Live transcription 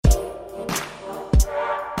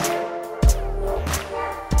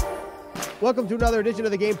Welcome to another edition of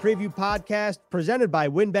the Game Preview Podcast presented by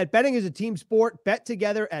WynnBET. Betting is a team sport. Bet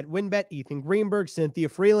together at WynnBET. Ethan Greenberg, Cynthia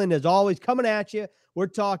Freeland, as always, coming at you. We're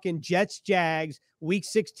talking Jets-Jags, Week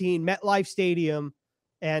 16, MetLife Stadium.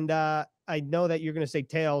 And I know that you're going to say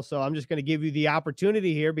tails, so I'm just going to give you the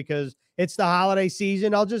opportunity here because it's the holiday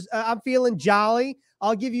season. I'm feeling jolly.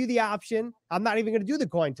 I'll give you the option. I'm not even going to do the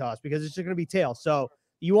coin toss because it's just going to be tails. So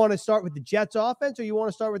you want to start with the Jets offense or you want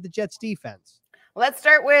to start with the Jets defense? Let's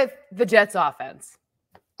start with the Jets offense.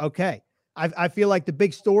 Okay. I feel like the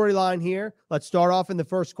big storyline here, let's start off in the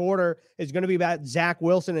first quarter, is going to be about Zach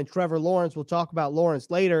Wilson and Trevor Lawrence. We'll talk about Lawrence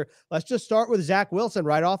later. Let's just start with Zach Wilson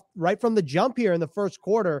right from the jump here in the first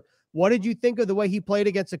quarter. What did you think of the way he played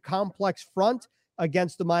against a complex front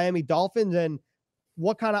against the Miami Dolphins? And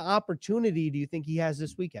what kind of opportunity do you think he has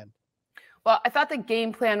this weekend? Well, I thought the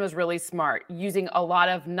game plan was really smart, using a lot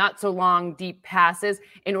of not so long, deep passes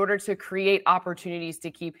in order to create opportunities to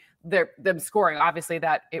keep them scoring. Obviously,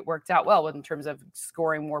 that it worked out well in terms of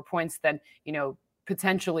scoring more points than,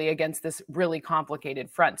 potentially against this really complicated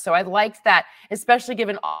front. So I liked that, especially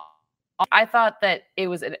given I thought that it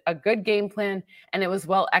was a good game plan and it was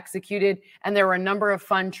well executed. And there were a number of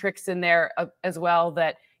fun tricks in there as well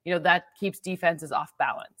that, that keeps defenses off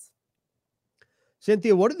balance.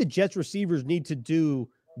 Cynthia, what do the Jets receivers need to do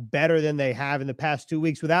better than they have in the past 2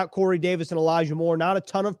 weeks? Without Corey Davis and Elijah Moore, not a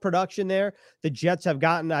ton of production there. The Jets have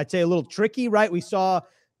gotten, I'd say, a little tricky, right? We saw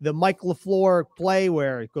the Mike LaFleur play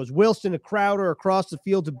where it goes Wilson to Crowder across the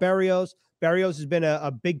field to Berrios. Berrios has been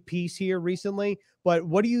a big piece here recently. But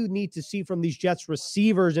what do you need to see from these Jets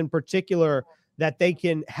receivers in particular that they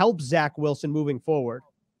can help Zach Wilson moving forward?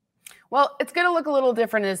 Well, it's going to look a little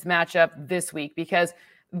different in this matchup this week because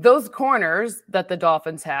those corners that the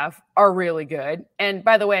Dolphins have are really good. And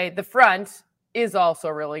by the way, the front is also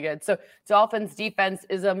really good. So Dolphins defense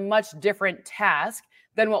is a much different task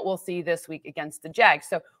than what we'll see this week against the Jags.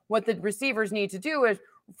 So what the receivers need to do is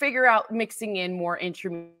figure out mixing in more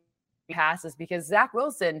intermediate passes because Zach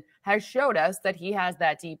Wilson has showed us that he has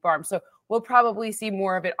that deep arm. So we'll probably see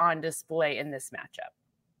more of it on display in this matchup.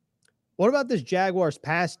 What about this Jaguars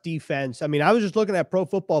pass defense? I mean, I was just looking at Pro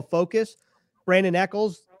Football Focus. Brandon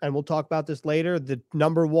Echols, and we'll talk about this later, the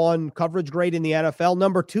number one coverage grade in the NFL.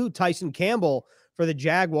 Number two, Tyson Campbell for the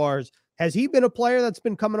Jaguars. Has he been a player that's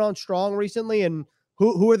been coming on strong recently? And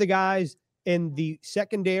who are the guys in the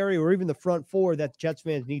secondary or even the front four that Jets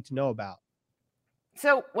fans need to know about?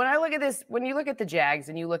 So when I look at this, when you look at the Jags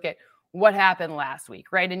and you look at what happened last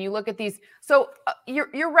week, right? And you look at these. So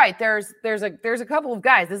you're right. There's a couple of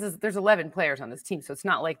guys. There's 11 players on this team, so it's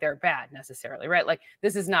not like they're bad necessarily, right? Like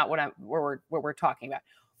this is not what we're talking about.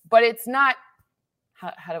 But it's not.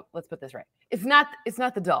 Let's put this right. It's not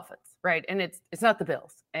the Dolphins, right? And it's not the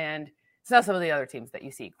Bills, and it's not some of the other teams that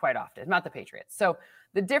you see quite often. It's not the Patriots. So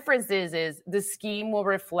the difference is the scheme will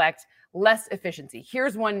reflect less efficiency.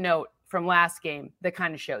 Here's one note from last game that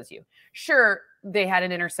kind of shows you. Sure, they had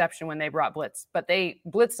an interception when they brought blitz, but they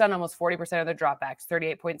blitzed on almost 40% of their dropbacks,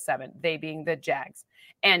 38.7, they being the Jags.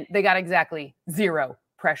 And they got exactly 0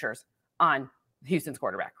 pressures on Houston's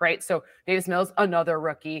quarterback, right? So Davis Mills, another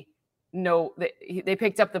rookie. No, they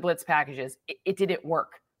picked up the blitz packages. It didn't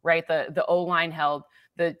work, right? The O-line held.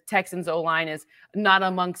 The Texans O-line is not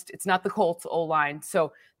it's not the Colts O-line.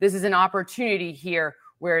 So this is an opportunity here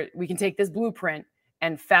where we can take this blueprint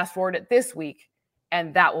and fast forward it this week,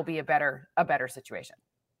 and that will be a better situation.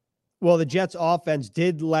 Well, the Jets offense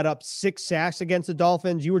did let up 6 sacks against the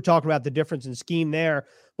Dolphins. You were talking about the difference in scheme there,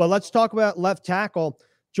 but let's talk about left tackle.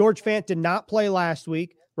 George Fant did not play last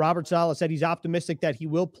week. Robert Saleh said he's optimistic that he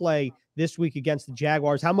will play this week against the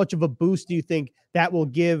Jaguars. How much of a boost do you think that will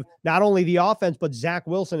give not only the offense, but Zach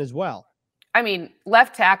Wilson as well? I mean,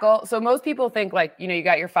 left tackle. So most people think you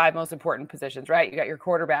got your 5 most important positions, right? You got your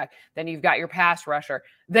quarterback, then you've got your pass rusher,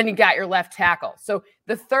 then you got your left tackle. So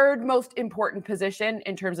the third most important position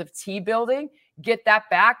in terms of T building, get that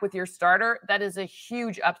back with your starter. That is a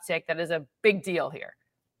huge uptick. That is a big deal here.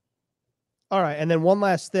 All right. And then one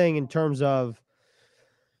last thing in terms of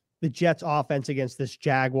the Jets offense against this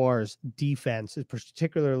Jaguars defense,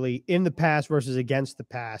 particularly in the pass versus against the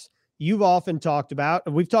pass. You've often talked about,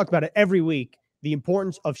 and we've talked about it every week, the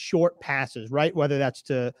importance of short passes, right? Whether it's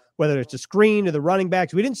a screen to the running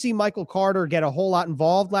backs. We didn't see Michael Carter get a whole lot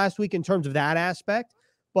involved last week in terms of that aspect,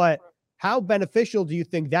 but how beneficial do you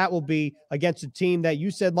think that will be against a team that you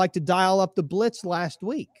said like to dial up the blitz last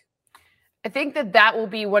week? I think that will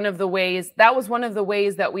be one of the ways. That was one of the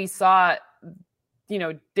ways that we saw,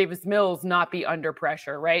 Davis Mills not be under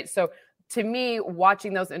pressure, right? So to me,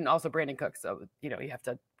 watching those, and also Brandon Cooks, so, you have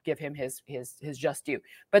to give him his just due.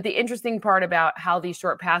 But the interesting part about how these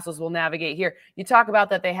short passes will navigate here, you talk about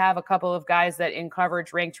that they have a couple of guys that in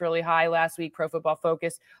coverage ranked really high last week. Pro Football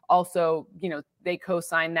Focus also, they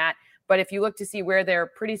co-signed that. But if you look to see where they're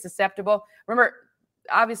pretty susceptible, remember,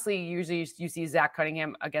 obviously, usually you see Zach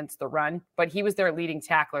Cunningham against the run, but he was their leading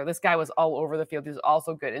tackler. This guy was all over the field. He was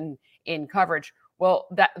also good in coverage. Well,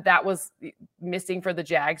 that was missing for the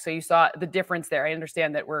Jags. So you saw the difference there. I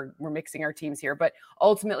understand that we're mixing our teams here, but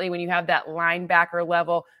ultimately when you have that linebacker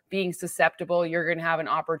level being susceptible, you're going to have an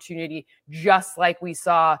opportunity, just like we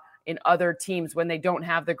saw in other teams when they don't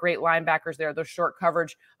have the great linebackers there. Those short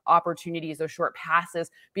coverage opportunities, those short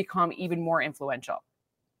passes become even more influential.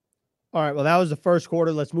 All right, well, that was the first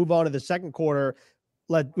quarter. Let's move on to the second quarter.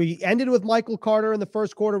 We ended with Michael Carter in the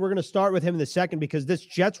first quarter. We're going to start with him in the second because this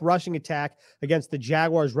Jets rushing attack against the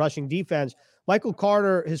Jaguars rushing defense. Michael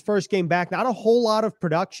Carter, his first game back, not a whole lot of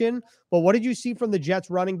production, but what did you see from the Jets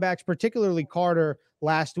running backs, particularly Carter,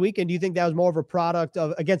 last week? And do you think that was more of a product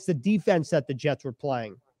of against the defense that the Jets were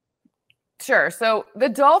playing? Sure. So the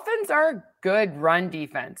Dolphins are a good run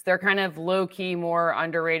defense. They're kind of low-key more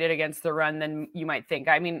underrated against the run than you might think.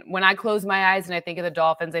 I mean, when I close my eyes and I think of the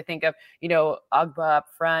Dolphins, I think of, Ugba up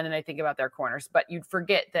front and I think about their corners. But you'd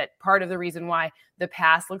forget that part of the reason why the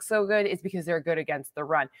pass looks so good is because they're good against the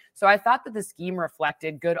run. So I thought that the scheme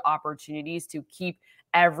reflected good opportunities to keep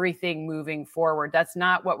everything moving forward. That's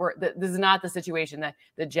not this is not the situation that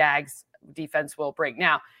the Jags defense will bring.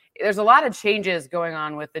 Now, there's a lot of changes going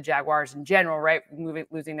on with the Jaguars in general, right?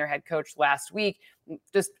 Losing their head coach last week,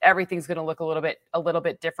 just everything's going to look a little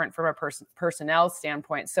bit different from a personnel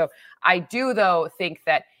standpoint. So I do, though, think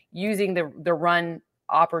that using the run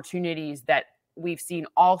opportunities that we've seen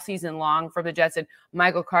all season long from the Jets and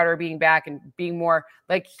Michael Carter being back and being more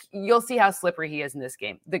like, you'll see how slippery he is in this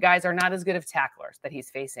game. The guys are not as good of tacklers that he's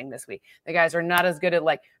facing this week. The guys are not as good at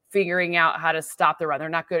figuring out how to stop the run. They're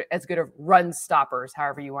not as good of run stoppers,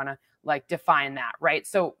 however you want to define that, right?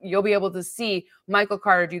 So you'll be able to see Michael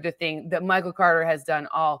Carter do the thing that Michael Carter has done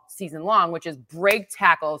all season long, which is break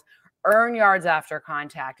tackles, earn yards after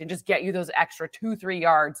contact, and just get you those extra 2-3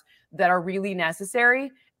 yards that are really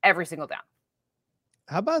necessary every single down.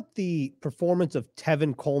 How about the performance of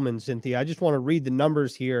Tevin Coleman, Cynthia? I just want to read the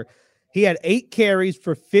numbers here. He had 8 carries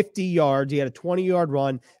for 50 yards. He had a 20-yard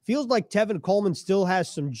run. Feels like Tevin Coleman still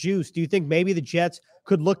has some juice. Do you think maybe the Jets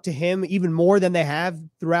could look to him even more than they have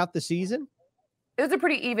throughout the season? It was a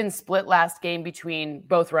pretty even split last game between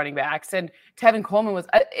both running backs. And Tevin Coleman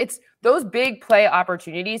it's those big play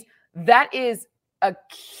opportunities. That is a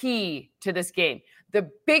key to this game.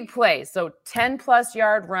 The big plays, so 10-plus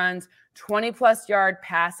yard runs, 20-plus yard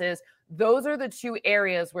passes, those are the two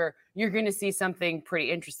areas where you're going to see something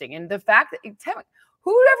pretty interesting. And the fact that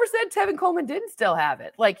whoever said Tevin Coleman didn't still have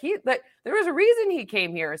it? There was a reason he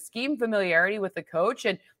came here, a scheme familiarity with the coach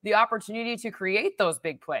and the opportunity to create those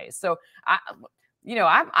big plays. So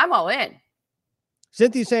I'm all in.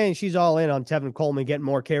 Cynthia's saying she's all in on Tevin Coleman getting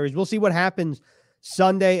more carries. We'll see what happens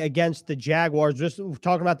Sunday against the Jaguars. Just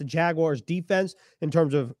talking about the Jaguars defense in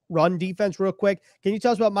terms of run defense real quick. Can you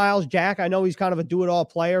tell us about Myles Jack? I know he's kind of a do-it-all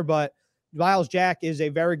player, but Myles Jack is a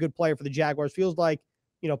very good player for the Jaguars. Feels like,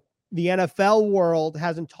 the NFL world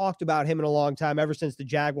hasn't talked about him in a long time, ever since the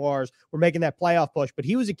Jaguars were making that playoff push, but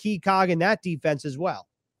he was a key cog in that defense as well.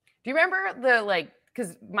 Do you remember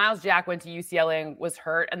because Myles Jack went to UCLA and was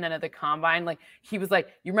hurt, and then at the combine, he was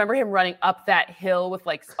you remember him running up that hill with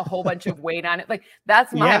a whole bunch of weight on it?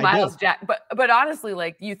 That's Myles Jack. But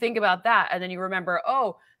honestly, you think about that, and then you remember,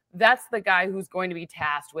 oh, that's the guy who's going to be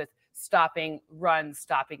tasked with stopping runs,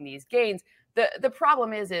 stopping these gains. The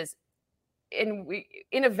problem is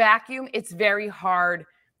in a vacuum, it's very hard.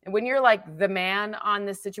 And when you're the man on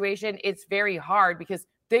this situation, it's very hard because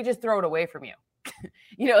they just throw it away from you.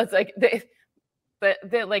 It's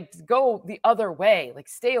they go the other way,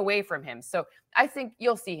 stay away from him. So I think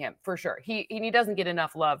you'll see him for sure. He doesn't get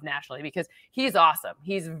enough love nationally because he's awesome.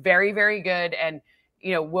 He's very, very good. And,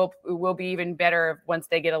 will be even better once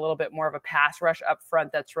they get a little bit more of a pass rush up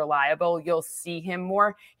front that's reliable. You'll see him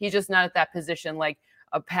more. He's just not at that position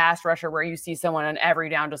a pass rusher where you see someone on every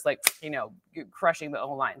down just crushing the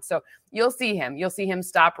O-line. So you'll see him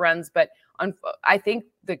stop runs. But I think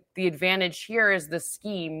the advantage here is the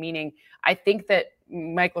scheme, meaning I think that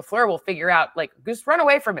Mike LaFleur will figure out just run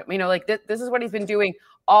away from him. This is what he's been doing.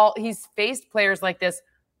 He's faced players like this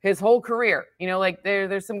his whole career.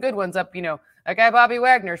 There's some good ones up. That guy Bobby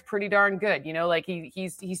Wagner is pretty darn good.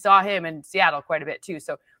 He saw him in Seattle quite a bit too.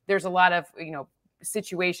 So there's a lot of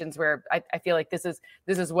situations where I feel like this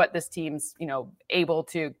is what this team's able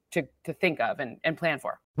to think of and plan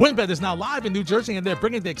for. WynnBET is now live in New Jersey, and they're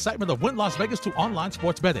bringing the excitement of Wynn Las Vegas to online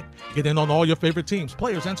sports betting. Get in on all your favorite teams,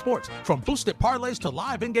 players, and sports, from boosted parlays to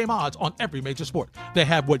live in-game odds on every major sport. They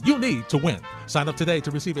have what you need to win. Sign up today to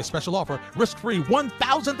receive a special offer, risk-free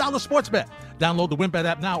 $1,000 sports bet. Download the WynnBET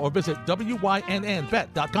app now or visit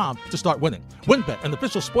WYNNBet.com to start winning. WynnBET, an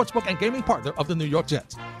official sportsbook and gaming partner of the New York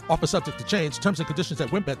Jets. Offer subject to change. Terms and conditions at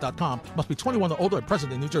WynnBET.com. Must be 21 or older and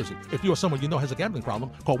present in New Jersey. If you or someone you know has a gambling problem,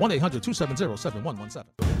 call 1-800-270-7117.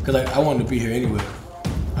 Because I wanted to be here anyway.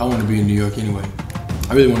 I wanted to be in New York anyway.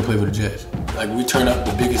 I really want to play for the Jets. Like, we turn up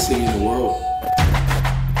the biggest city in the world.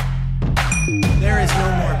 There is no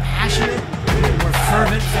more passionate, more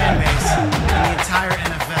fervent fan base in the entire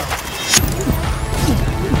NFL.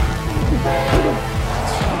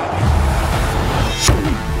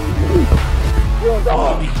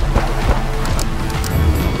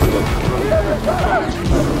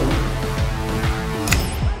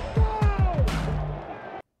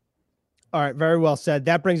 All right, very well said.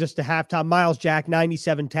 That brings us to halftime. Myles Jack,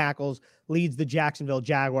 97 tackles, leads the Jacksonville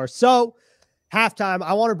Jaguars. So, halftime,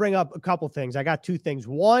 I want to bring up a couple things. I got two things.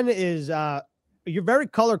 One is you're very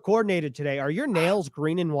color coordinated today. Are your nails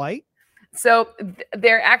green and white? So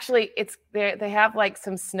they're actually they have like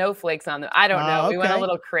some snowflakes on them. I don't know. Okay. We went a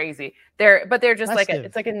little crazy. They're just Festive. like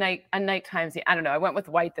it's like a nighttime scene. I don't know. I went with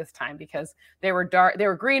white this time because they were dark. They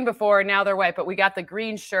were green before, and now they're white. But we got the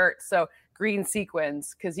green shirt, so green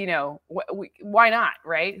sequins, because why not,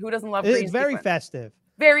 right? Who doesn't love green? It's very sequins? festive.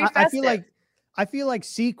 Very festive. I feel like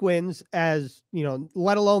sequins, as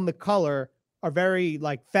let alone the color, are very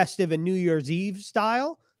like festive and New Year's Eve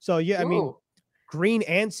style. So yeah, I mean, green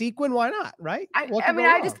and sequin, why not? Right? I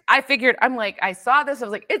figured, I'm like, I saw this. I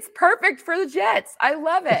was like, it's perfect for the Jets. I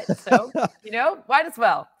love it. So, might as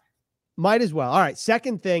well. Might as well. All right.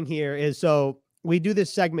 Second thing here is, so we do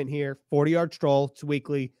this segment here, 40-yard stroll. It's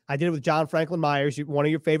weekly. I did it with John Franklin Myers, one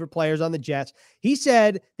of your favorite players on the Jets. He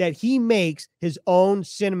said that he makes his own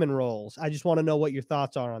cinnamon rolls. I just want to know what your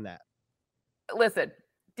thoughts are on that. Listen,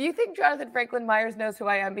 do you think Jonathan Franklin Myers knows who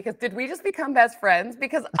I am? Because did we just become best friends?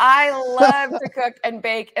 Because I love to cook and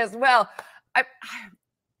bake as well. I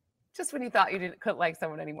just when you thought you couldn't like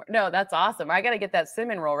someone anymore. No, that's awesome. I got to get that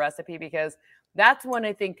cinnamon roll recipe because that's one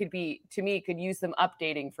I think could use some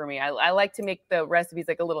updating for me. I like to make the recipes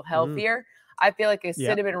like a little healthier. I feel like a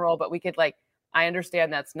cinnamon roll, but we could I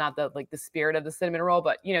understand that's not the spirit of the cinnamon roll,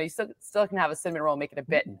 but you still can have a cinnamon roll, make it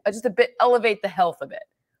just a bit elevate the health of it.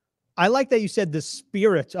 I like that you said the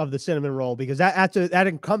spirit of the cinnamon roll, because that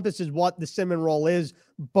encompasses what the cinnamon roll is,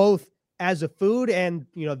 both as a food and,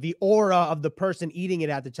 the aura of the person eating it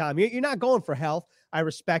at the time. You're not going for health. I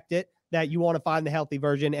respect it that you want to find the healthy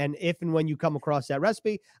version. And if and when you come across that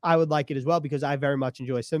recipe, I would like it as well, because I very much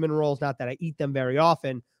enjoy cinnamon rolls. Not that I eat them very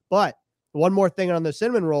often, but one more thing on the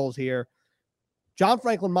cinnamon rolls here. John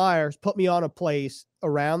Franklin Myers put me on a place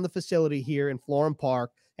around the facility here in Florham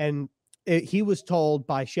Park, and he was told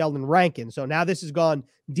by Sheldon Rankin. So now this has gone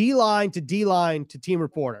D-line to team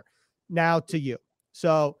reporter, now to you.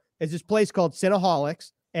 So it's this place called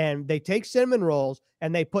Cinnaholics, and they take cinnamon rolls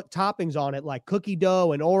and they put toppings on it like cookie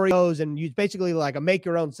dough and Oreos, and you basically like a make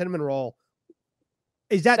your own cinnamon roll.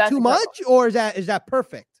 Is that too much, or is that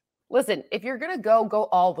perfect? Listen, if you're going to go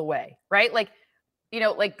all the way, right?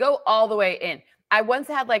 Go all the way in. I once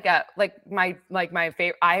had my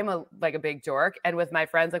favorite, I am a big dork. And with my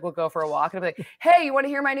friends, we'll go for a walk and I'll be like, hey, you want to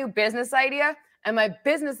hear my new business idea? And my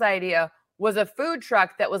business idea was a food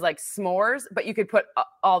truck that was like s'mores, but you could put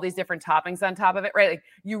all these different toppings on top of it, right? Like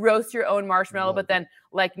you roast your own marshmallow, but then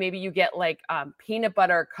maybe you get peanut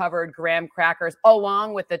butter covered graham crackers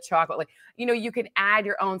along with the chocolate. You can add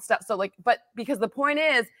your own stuff. So but because the point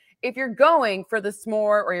is, if you're going for the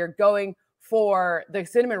s'more or you're going for the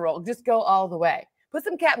cinnamon roll, just go all the way. Put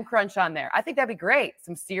some Captain Crunch on there. I think that'd be great.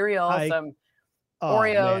 Some cereal, some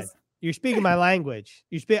Oreos. Man. You're speaking my language.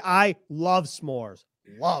 I love s'mores.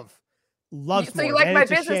 Love s'mores. So you like my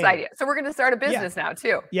business idea. So we're going to start a business now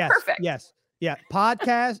too. Yes. Perfect. Yes. Yeah.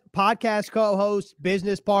 Podcast co-hosts,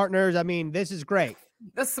 business partners. I mean, this is great.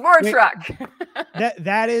 The s'more truck.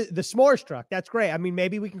 that is the s'mores truck. That's great. I mean,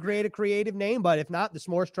 maybe we can create a creative name, but if not, the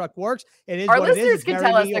s'mores truck works. It is. Our what listeners it is. can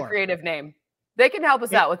tell us the creative name. They can help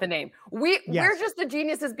us out with the name. We're just the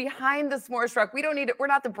geniuses behind the s'mores truck. We don't need it. We're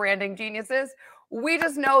not the branding geniuses. We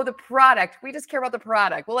just know the product. We just care about the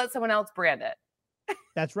product. We'll let someone else brand it.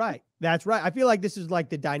 That's right. That's right. I feel like this is like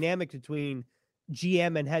the dynamic between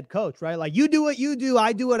GM and head coach, right? Like you do what you do,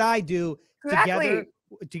 I do what I do. Exactly.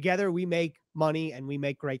 Together we make money and we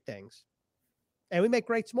make great things. And we make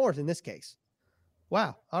great s'mores in this case.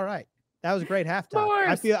 Wow. All right. That was a great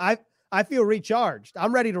halftime. I feel recharged.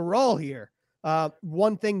 I'm ready to roll here.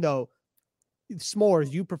 One thing though,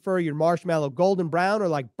 s'mores, you prefer your marshmallow golden brown or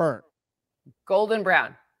like burnt? Golden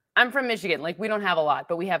brown. I'm from Michigan. Like, we don't have a lot,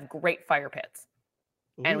 but we have great fire pits.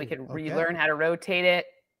 And we Ooh, can okay. relearn how to rotate it.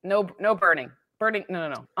 No burning. Burning,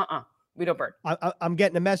 no. We don't burn. I'm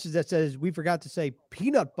getting a message that says we forgot to say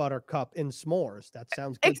peanut butter cup in s'mores. That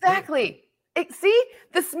sounds good too. Exactly. See,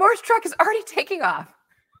 the s'mores truck is already taking off.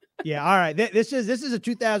 Yeah, all right. This is a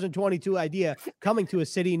 2022 idea coming to a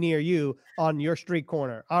city near you on your street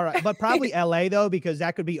corner. All right, but probably LA though, because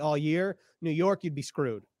that could be all year. New York, you'd be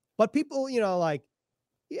screwed. But people, like,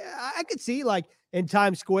 yeah, I could see like in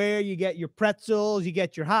Times Square, you get your pretzels, you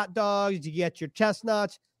get your hot dogs, you get your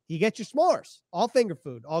chestnuts, you get your s'mores, all finger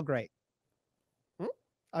food, all great.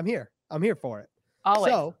 I'm here for it. Always.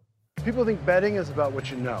 So, people think betting is about what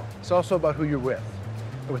you know. It's also about who you're with.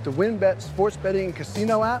 And with the WynnBET sports betting and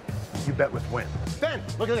casino app, you bet with Wynn. Ben,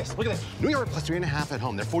 look at this. New York plus 3.5 at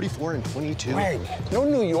home. They're 44 and 22. Greg, no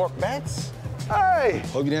New York bets. Hey!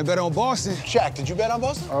 Hope you didn't bet on Boston. Shaq, did you bet on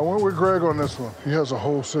Boston? I went with Greg on this one. He has a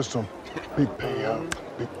whole system. Big payout,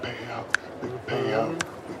 big payout, big payout,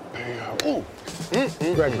 big payout.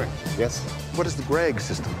 Ooh. Greg. Yes? What is the Greg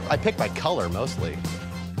system? I pick by color mostly.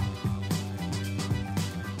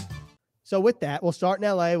 So with that, we'll start in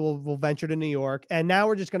LA. We'll venture to New York. And now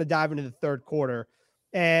we're just going to dive into the third quarter.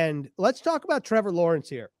 And let's talk about Trevor Lawrence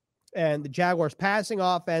here and the Jaguars passing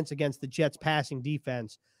offense against the Jets passing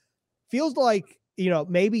defense. Feels like,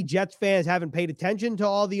 maybe Jets fans haven't paid attention to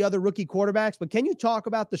all the other rookie quarterbacks, but can you talk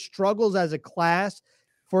about the struggles as a class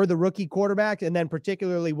for the rookie quarterback and then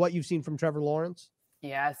particularly what you've seen from Trevor Lawrence?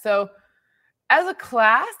 Yeah. So as a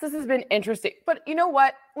class, this has been interesting. But you know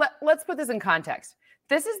what? Let's put this in context.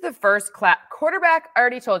 This is the first class quarterback. I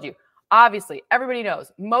already told you, obviously, everybody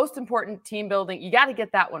knows most important team building. You got to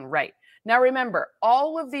get that one right. Now, remember,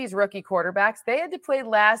 all of these rookie quarterbacks, they had to play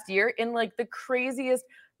last year in like the craziest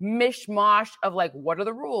mishmash of like, what are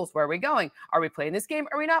the rules? Where are we going? Are we playing this game?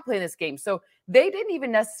 Are we not playing this game? So they didn't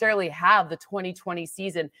even necessarily have the 2020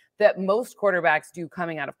 season that most quarterbacks do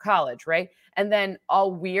coming out of college, right? And then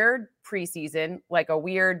all weird preseason, like a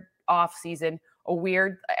weird off season,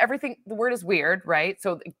 everything, the word is weird, right?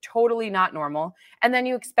 So totally not normal. And then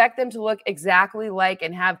you expect them to look exactly like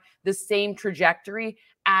and have the same trajectory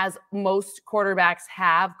as most quarterbacks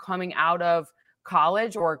have coming out of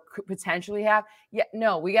college or could potentially have. Yeah,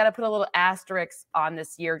 no, we got to put a little asterisk on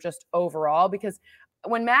this year just overall, because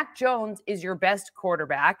when Mac Jones is your best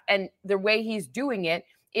quarterback and the way he's doing it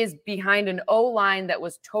is behind an O-line that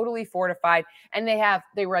was totally fortified, and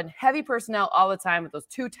they run heavy personnel all the time with those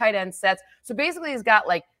 2 tight end sets. So basically he's got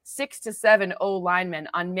like 6 to 7 O-linemen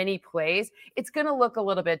on many plays. It's going to look a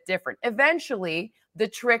little bit different. Eventually the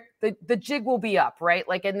jig will be up, right?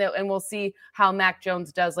 Like, and we'll see how Mac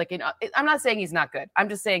Jones does. Like, I'm not saying he's not good. I'm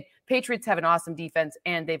just saying Patriots have an awesome defense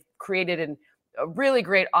and they've created a really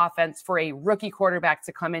great offense for a rookie quarterback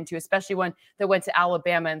to come into, especially one that went to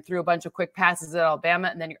Alabama and threw a bunch of quick passes at Alabama.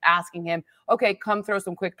 And then you're asking him, okay, come throw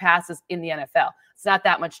some quick passes in the NFL. It's not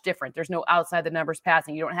that much different. There's no outside the numbers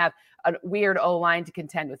passing. You don't have a weird O-line to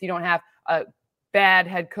contend with. You don't have a bad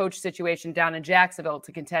head coach situation down in Jacksonville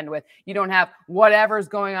to contend with. You don't have whatever's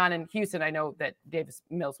going on in Houston. I know that Davis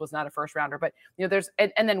Mills was not a first rounder, but there's,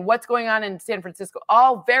 and then what's going on in San Francisco,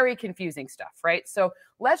 all very confusing stuff, right? So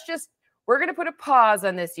we're going to put a pause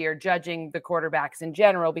on this year judging the quarterbacks in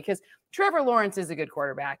general, because Trevor Lawrence is a good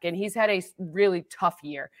quarterback and he's had a really tough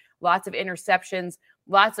year. Lots of interceptions,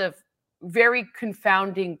 lots of very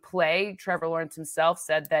confounding play. Trevor Lawrence himself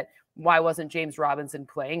said that why wasn't James Robinson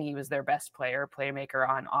playing? He was their best playmaker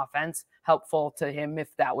on offense. Helpful to him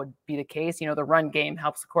if that would be the case. The run game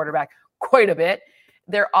helps the quarterback quite a bit.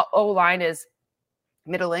 Their O-line is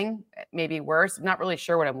middling, maybe worse. I'm not really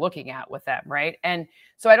sure what I'm looking at with them, right? And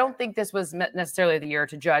so I don't think this was necessarily the year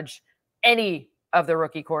to judge any of the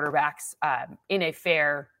rookie quarterbacks in a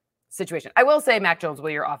fair situation. I will say Mac Jones will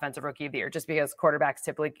be your offensive rookie of the year, just because quarterbacks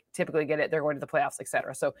typically get it. They're going to the playoffs, et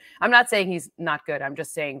cetera. So I'm not saying he's not good. I'm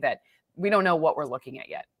just saying that we don't know what we're looking at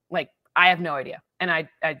yet. Like, I have no idea. And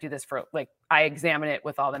I do this for, like, I examine it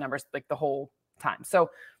with all the numbers, like, the whole time. So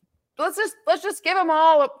let's just give them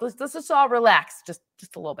all, let's just all relax just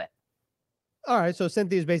a little bit. All right. So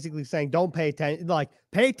Cynthia's basically saying, don't pay attention,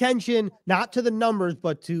 pay attention, not to the numbers,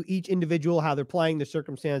 but to each individual, how they're playing, the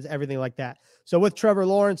circumstance, everything like that. So with Trevor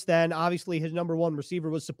Lawrence, then obviously his number one receiver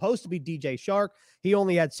was supposed to be DJ Chark. He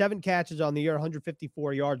only had 7 catches on the year,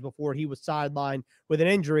 154 yards before he was sidelined with an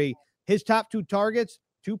injury. His top 2 targets,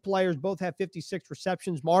 2 players, both have 56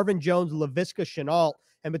 receptions, Marvin Jones, Laviska Shenault.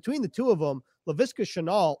 And between the 2 of them, Laviska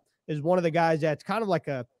Shenault is one of the guys that's kind of like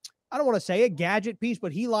I don't want to say a gadget piece,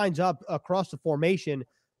 but he lines up across the formation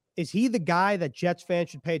Is he the guy that Jets fans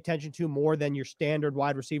should pay attention to more than your standard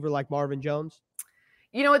wide receiver like Marvin Jones?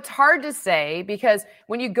 You know, it's hard to say because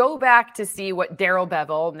when you go back to see what Darrell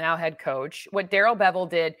Bevell, now head coach, what Darrell Bevell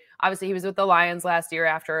did, obviously he was with the Lions last year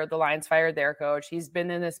after the Lions fired their coach. He's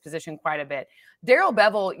been in this position quite a bit. Darrell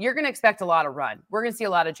Bevell, you're going to expect a lot of run. We're going to see a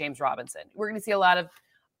lot of James Robinson. We're going to see a lot of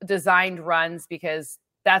designed runs because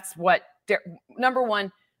that's what, number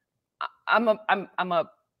one, I'll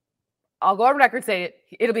go on record say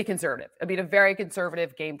it'll be conservative. It'll be a very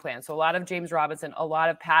conservative game plan. So a lot of James Robinson, a lot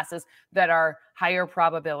of passes that are higher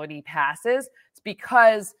probability passes. It's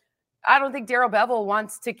because I don't think Darrell Bevell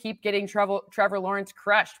wants to keep getting Trevor Lawrence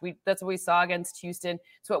crushed. That's what we saw against Houston.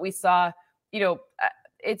 It's what we saw,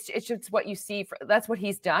 it's just what you see. That's what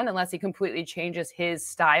he's done unless he completely changes his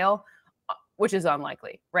style, which is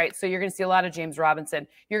unlikely, right? So you're going to see a lot of James Robinson.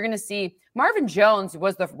 You're going to see Marvin Jones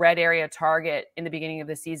was the red area target in the beginning of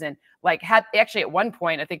the season. Like had actually at one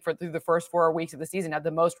point, I think through the first 4 weeks of the season, had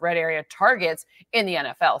the most red area targets in the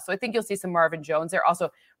NFL. So I think you'll see some Marvin Jones there.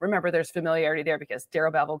 Also, remember there's familiarity there because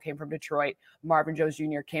Darrell Bevell came from Detroit. Marvin Jones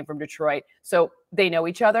Jr. came from Detroit. So they know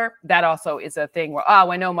each other. That also is a thing where,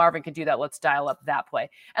 I know Marvin can do that. Let's dial up that play.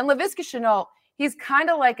 And Laviska Shenault, he's kind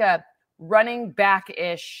of like a running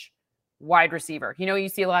back-ish wide receiver. You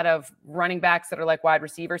see a lot of running backs that are like wide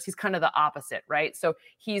receivers. He's kind of the opposite, right? So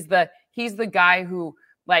he's the guy who,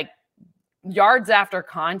 like, yards after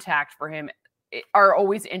contact for him are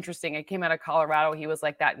always interesting. It came out of Colorado. He was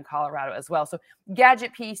like that in Colorado as well. So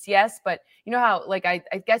gadget piece, yes, but you know how, like, I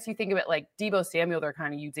guess you think of it like Deebo Samuel, they're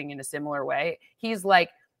kind of using in a similar way. He's like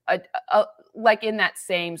like in that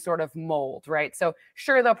same sort of mold, right? So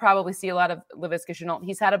sure, they'll probably see a lot of Laviska Shenault.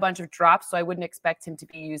 He's had a bunch of drops, so I wouldn't expect him to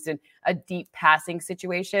be used in a deep passing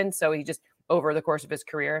situation. So he just, over the course of his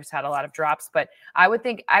career, has had a lot of drops. But I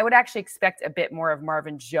would actually expect a bit more of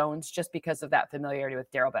Marvin Jones just because of that familiarity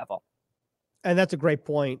with Darrell Bevell. And that's a great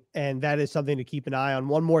point, and that is something to keep an eye on.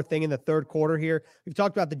 One more thing in the third quarter here. We've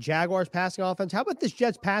talked about the Jaguars passing offense. How about this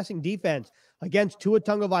Jets passing defense against Tua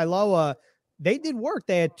Tagovailoa? They did work.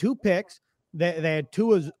 They had 2 picks. They had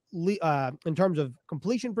Tua's in terms of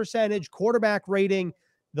completion percentage, quarterback rating.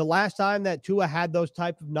 The last time that Tua had those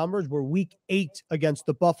type of numbers were week 8 against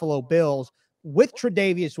the Buffalo Bills with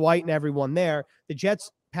Tre'Davious White and everyone there. The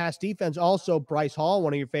Jets pass defense also, Bryce Hall,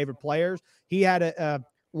 one of your favorite players. He had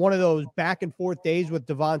one of those back and forth days with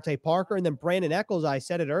Devontae Parker. And then Brandon Echols, I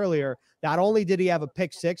said it earlier, not only did he have a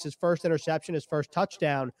pick 6, his first interception, his first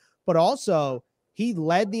touchdown, but also he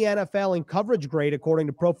led the NFL in coverage grade according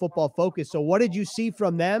to Pro Football Focus. So what did you see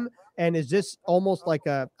from them? And is this almost like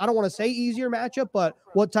I don't want to say easier matchup, but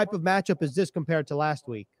what type of matchup is this compared to last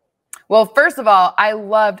week? Well, first of all, I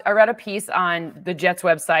read a piece on the Jets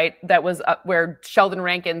website that was where Sheldon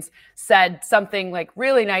Rankins said something like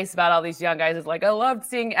really nice about all these young guys. It's like, I loved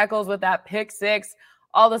seeing Echols with that pick 6,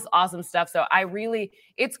 all this awesome stuff. So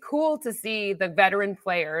it's cool to see the veteran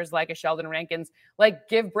players like a Sheldon Rankins, like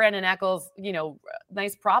give Brandon Echols,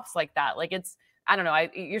 nice props like that. Like I don't know.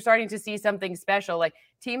 You're starting to see something special. Like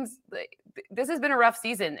teams, this has been a rough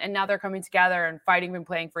season, and now they're coming together and fighting and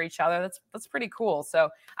playing for each other. That's pretty cool. So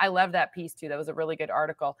I love that piece too. That was a really good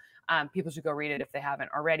article. People should go read it if they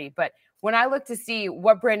haven't already. But when I look to see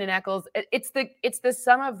what Brandon Echols, it's the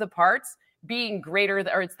sum of the parts being greater,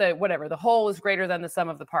 or it's the whole is greater than the sum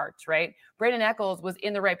of the parts, right? Brandon Echols was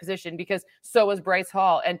in the right position because so was Bryce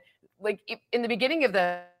Hall. And like in the beginning of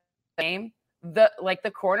the game,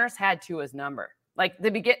 the corners had Tua's number. Like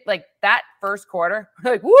that first quarter,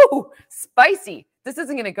 like, woo, spicy. This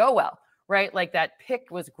isn't going to go well, right? Like that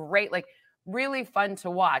pick was great, like really fun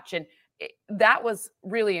to watch. And that was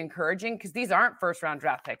really encouraging because these aren't first round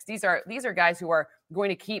draft picks. These are guys who are going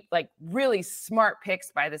to keep like really smart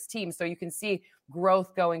picks by this team. So you can see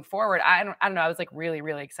growth going forward. I don't know. I was like really,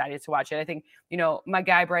 really excited to watch it. I think, my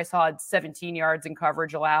guy Bryce Hall had 17 yards in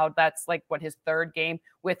coverage allowed. That's like his 3rd game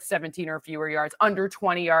with 17 or fewer yards, under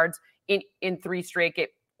 20 yards in 3 straight games.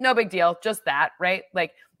 No big deal. Just that, right?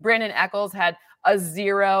 Like Brandon Echols had a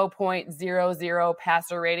 0.00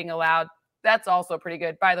 passer rating allowed. That's also pretty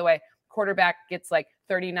good. By the way, quarterback gets like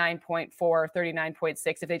 39.4, 39.6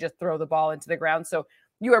 if they just throw the ball into the ground. So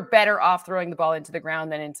you are better off throwing the ball into the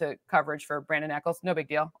ground than into coverage for Brandon Echols. No big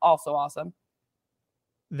deal. Also awesome.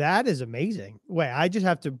 That is amazing. Wait, I just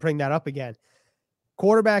have to bring that up again.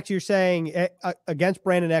 Quarterbacks, you're saying against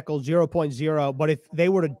Brandon Echols, 0.0, but if they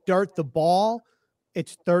were to dart the ball,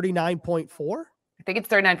 it's 39.4? I think it's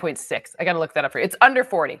 39.6. I got to look that up for you. It's under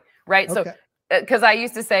 40, right? Okay. So because I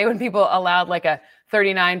used to say when people allowed like a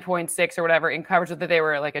 39.6 or whatever in coverage that they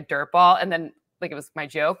were like a dirt ball, and then like it was my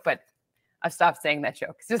joke, but I've stopped saying that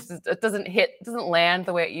joke. It's just, it doesn't land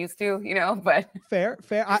the way it used to, but fair.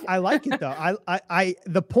 I like it though. I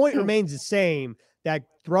the point remains the same, that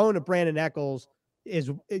throwing to Brandon Echols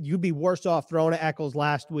you'd be worse off throwing to Echols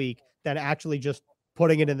last week than actually just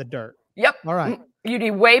putting it in the dirt. Yep. All right. You'd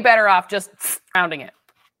be way better off just rounding it.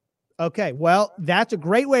 Okay, well, that's a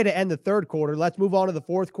great way to end the third quarter. Let's move on to the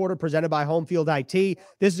fourth quarter presented by Home Field IT.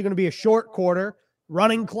 This is going to be a short quarter,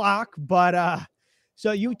 running clock, but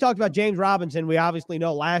so you talked about James Robinson. We obviously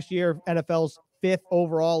know last year NFL's 5th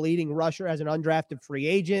overall leading rusher as an undrafted free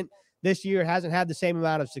agent. This year hasn't had the same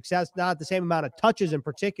amount of success, not the same amount of touches in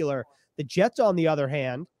particular. The Jets, on the other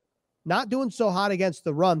hand, not doing so hot against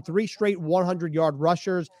the run, 3 straight 100-yard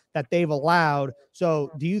rushers that they've allowed.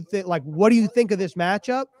 So do you think, what do you think of this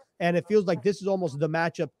matchup? And it feels like this is almost the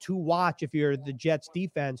matchup to watch if you're the Jets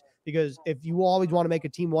defense, because if you always want to make a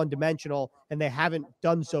team one-dimensional, and they haven't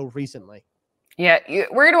done so recently. Yeah,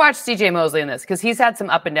 we're going to watch CJ Mosley in this because he's had some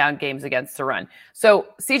up and down games against the run. So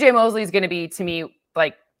CJ Mosley is going to be, to me,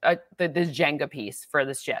 like the Jenga piece for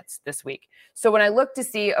this Jets this week. So when I look to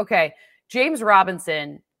see, okay, James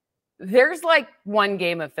Robinson, there's like one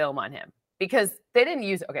game of film on him because they didn't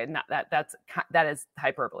use, okay, not that is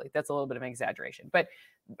hyperbole. That's a little bit of an exaggeration, but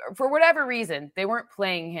for whatever reason, they weren't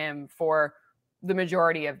playing him for the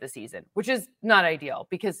majority of the season, which is not ideal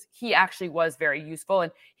because he actually was very useful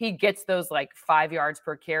and he gets those 5 yards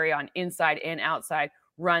per carry on inside and outside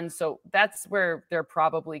runs. So that's where they're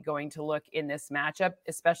probably going to look in this matchup,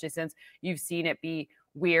 especially since you've seen it be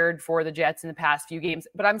weird for the Jets in the past few games.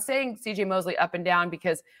 But I'm saying CJ Mosley up and down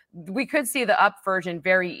because we could see the up version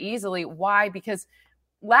very easily. Why? Because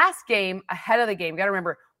last game, ahead of the game, you got to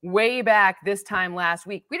remember, way back this time last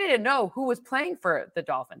week, we didn't know who was playing for the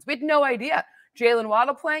Dolphins. We had no idea. Jalen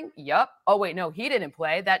Waddle playing? Yup. Oh, wait, no, he didn't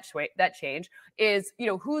play. That change is,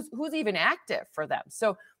 who's even active for them.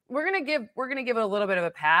 So we're gonna give it a little bit of a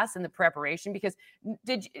pass in the preparation because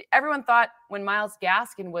everyone thought when Myles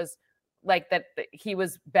Gaskin was that he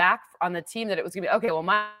was back on the team that it was gonna be okay.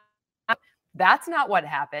 Well, that's not what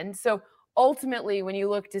happened. So ultimately, when you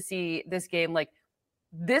look to see this game,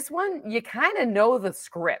 this one, you kind of know the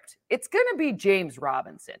script. It's going to be James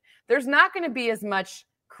Robinson. There's not going to be as much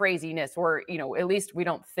craziness, or, at least we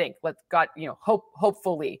don't think.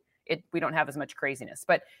 Hopefully we don't have as much craziness.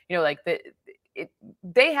 But,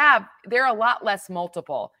 they're a lot less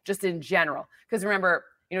multiple just in general. Because remember,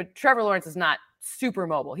 Trevor Lawrence is not super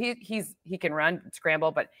mobile. He can run,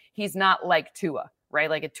 scramble, but he's not like Tua,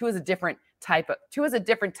 right? Tua is a different type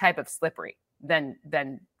of slippery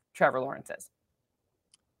than Trevor Lawrence is.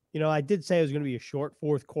 I did say it was going to be a short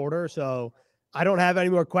fourth quarter, so I don't have any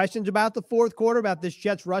more questions about the fourth quarter, about this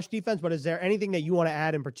Jets rush defense, but is there anything that you want to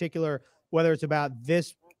add in particular, whether it's about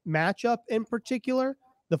this matchup in particular,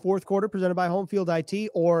 the fourth quarter presented by Home Field IT,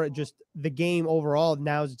 or just the game overall?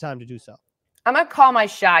 Now is the time to do so. I'm going to call my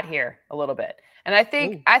shot here a little bit. And I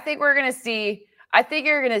think we're going to see,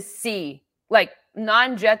 you're going to see,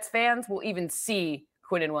 non-Jets fans will even see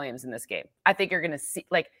Quinnen Williams in this game. I think you're going to see,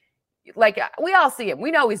 we all see him. We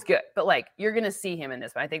know he's good, but you're going to see him in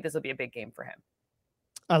this one. I think this will be a big game for him.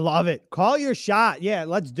 I love it. Call your shot. Yeah,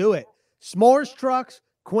 let's do it. S'mores trucks,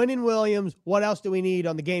 Quinnen Williams. What else do we need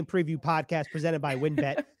on the Game Preview Podcast presented by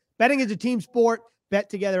WynnBET? Betting is a team sport. Bet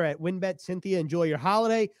together at WynnBET. Cynthia, enjoy your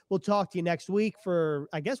holiday. We'll talk to you next week for,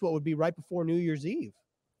 I guess, what would be right before New Year's Eve.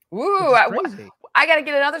 Ooh, I got to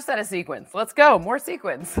get another set of sequins. Let's go. More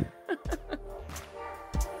sequins.